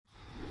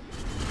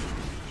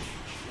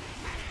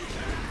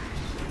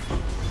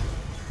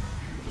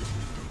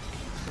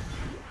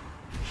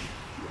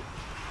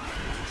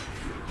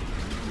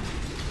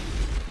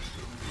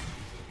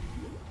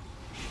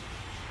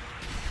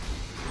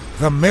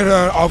The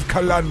mirror of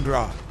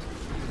Kalandra.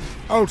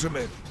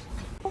 Ultimate.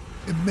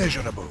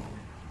 Immeasurable.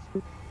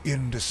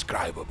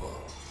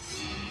 Indescribable.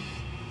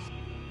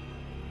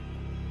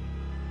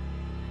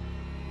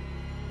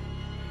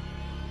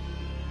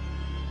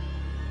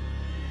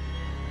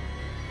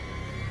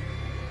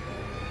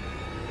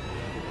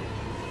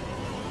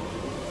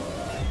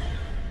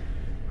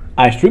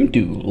 I stream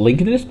too, link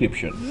in the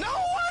description. No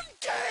one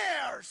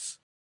cares!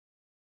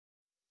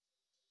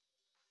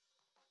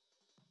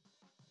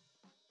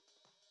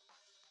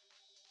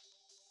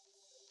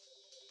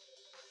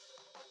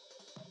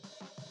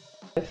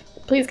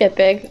 Please get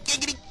big.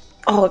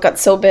 Oh, it got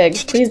so big.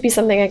 Please be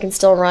something I can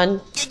still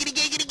run.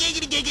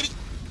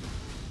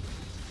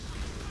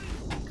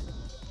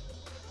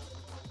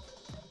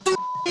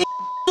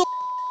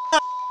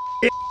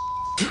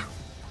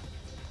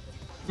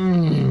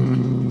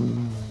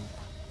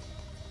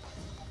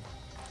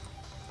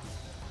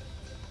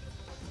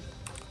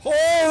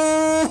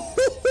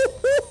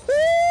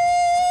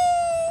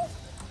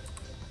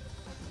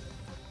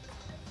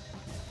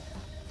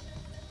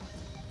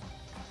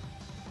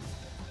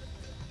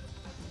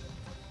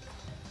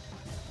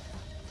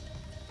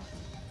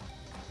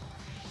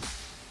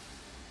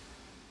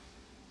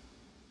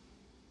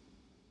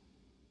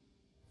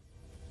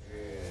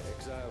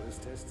 Exile has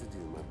tested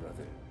you, my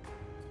brother.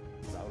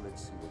 Now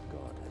let's see what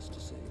God has to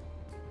say.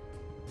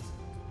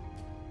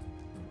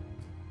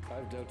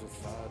 I've dealt with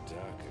far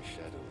darker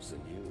shadows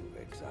than you,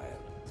 Exile.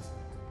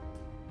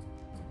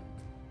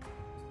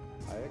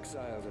 I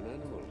exiled an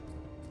animal.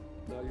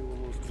 Now you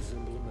almost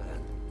resemble a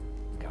man,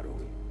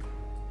 Garrowing.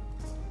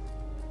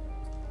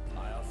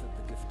 I offered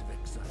the gift of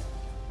exile.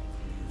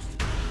 You used it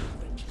to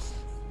revenge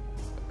yourself.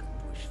 I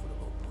couldn't wish for a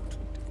more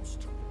potent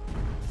instrument.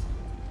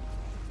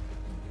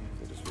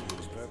 It is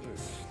woman's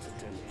purpose to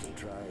tempt and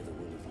try the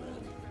will of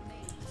man.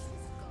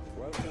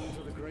 Welcome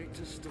to the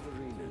greatest of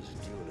arenas,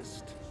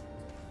 duelist.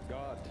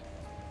 God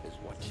is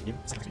watching. You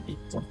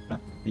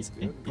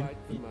invite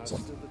the master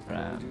that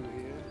called you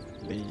here.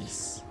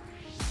 Please.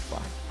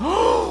 The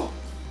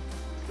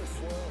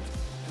sword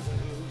is an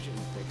illusion,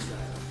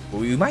 exile. う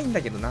まいん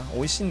だけどな、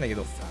美味しいんだけ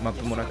ど、マッ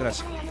プも楽だ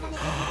し。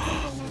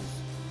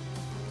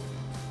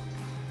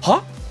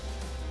は？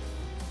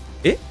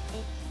え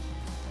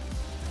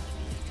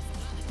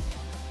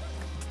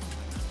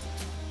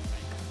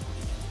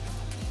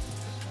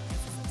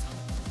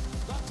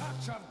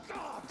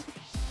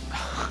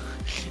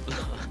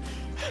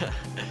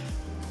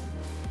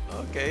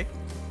？Окей.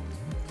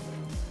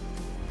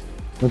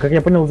 Ну, как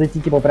я понял,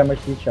 зайти типа прямо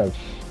сейчас.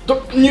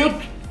 Так нет!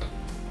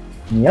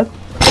 Нет?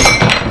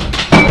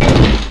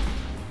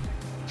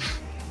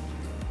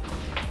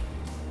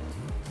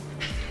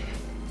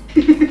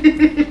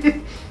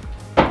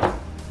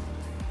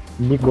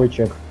 Big boy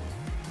check.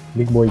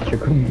 Big boy check.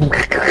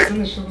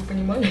 Чтобы вы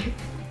понимали.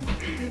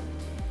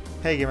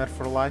 Hey gamer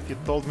for life, you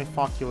told me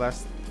fuck you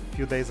last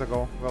few days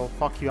ago. Well,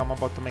 fuck you, I'm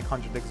about to make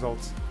 100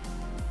 exalts.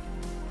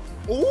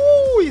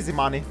 Ooh, easy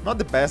money. Not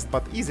the best,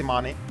 but easy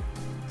money.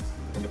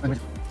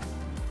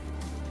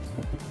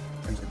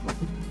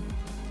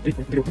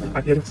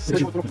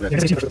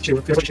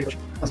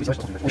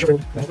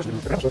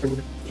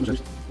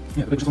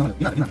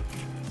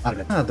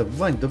 Надо,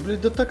 Вань, да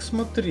блядь, да так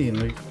смотри,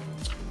 ну...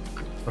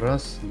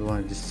 Раз,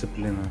 два,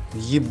 дисциплина.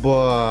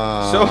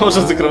 Еба. Все,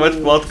 можно закрывать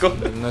вкладку.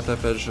 Но это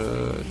опять же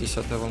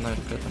 10-я волна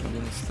или какая там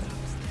 11-я.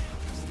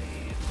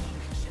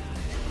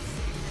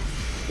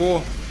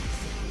 О!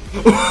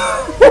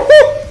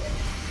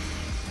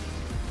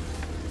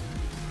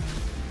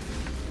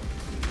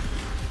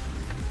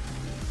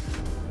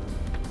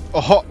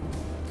 Oh!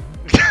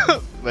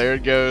 There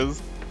it goes.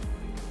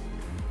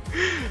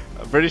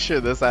 I'm pretty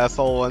sure this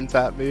asshole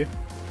one-tapped me.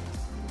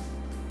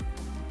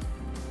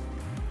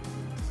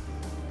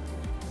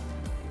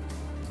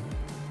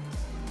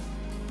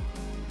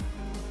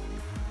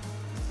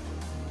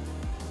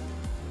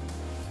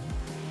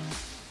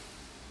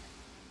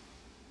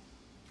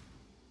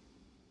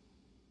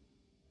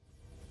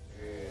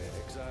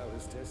 Exile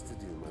has tested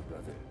you, my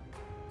brother.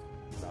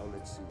 Now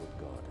let's see what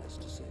God has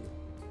to say.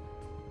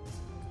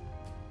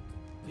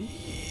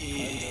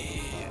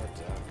 Far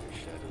darker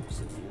shadows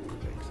than you,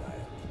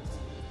 Exile.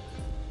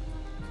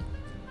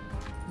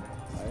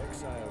 I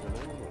exiled an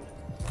animal.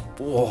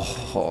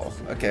 Oh,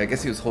 okay, I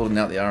guess he was holding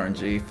out the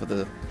RNG for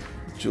the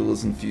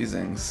jewelers and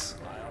fusings.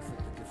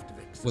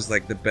 Was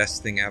like the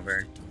best thing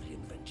ever.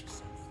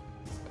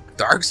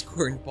 Dark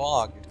scoring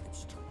bog.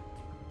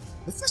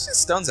 The Fishing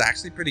Stone's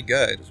actually pretty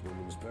good.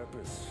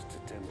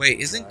 Wait,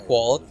 isn't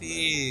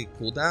quality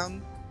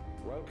cooldown?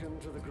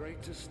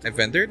 I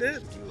vendored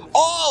it?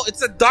 Oh,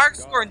 it's a dark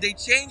score and they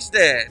changed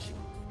it!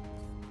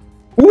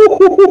 Like,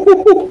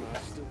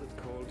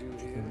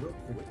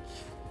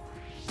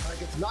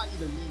 it's not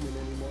even Legion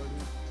anymore,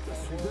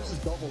 dude. This is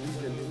double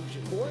Legion,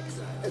 dude. What?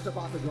 It's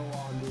about to go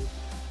on, dude.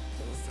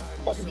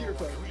 My computer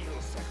failed.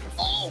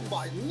 Oh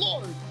my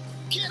lord!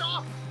 Get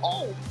off!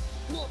 Oh!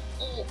 Look!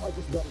 Oh, I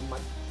just got in my...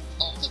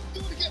 Oh, let's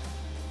do it again!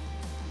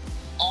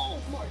 Oh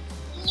my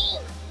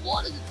lord!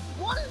 What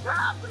is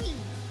happening?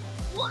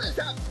 What is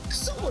that?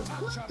 Someone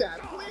clip that,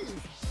 please!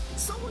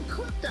 Someone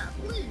clip that,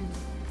 please!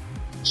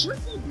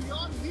 Triple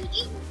Beyond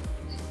Legion?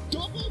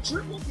 Double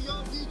Triple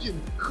Beyond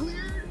Legion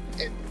cleared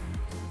and...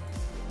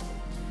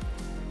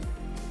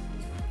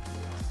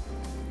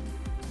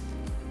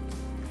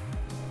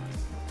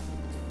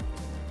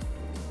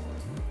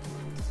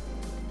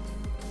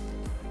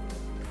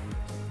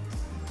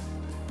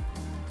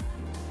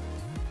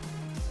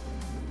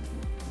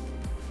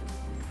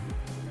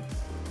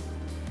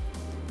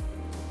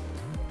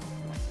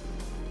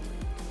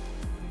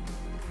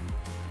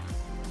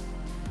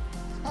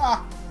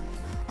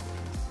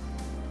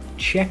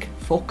 Check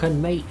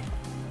fucking mate.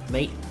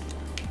 Mate.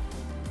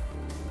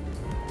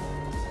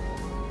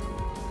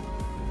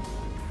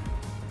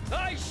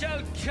 I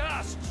shall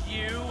cast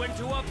you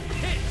into a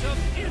pit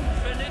of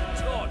infinite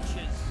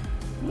torches.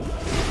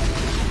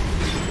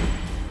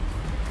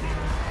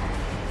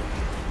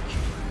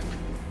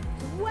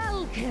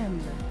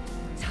 Welcome!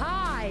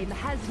 Time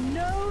has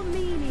no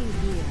meaning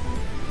here.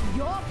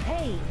 Your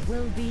pain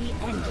will be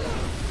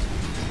endless.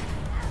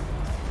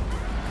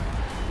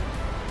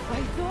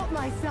 I thought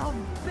myself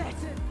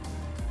better.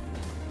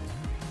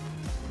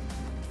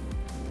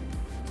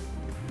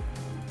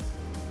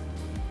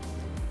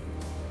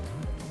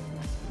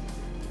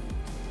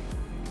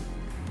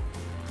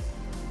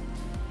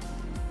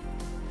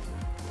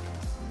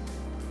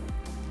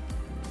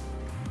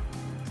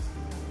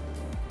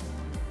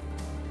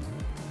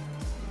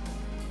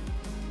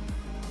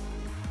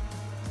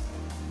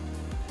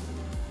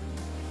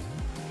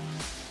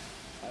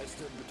 I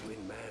stood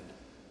between man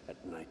and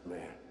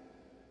nightmare.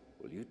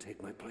 Will you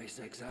take my place,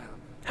 Exile?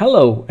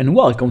 Hello and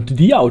welcome to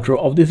the outro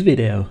of this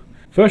video.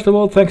 First of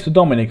all, thanks to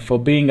Dominic for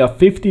being a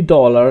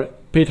 $50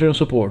 Patreon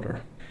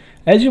supporter.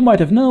 As you might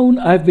have known,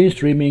 I've been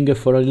streaming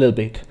for a little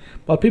bit,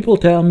 but people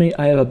tell me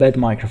I have a bad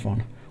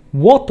microphone.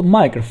 What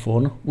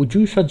microphone would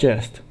you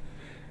suggest?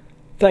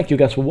 Thank you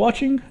guys for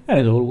watching, and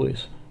as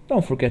always,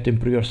 don't forget to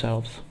improve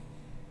yourselves.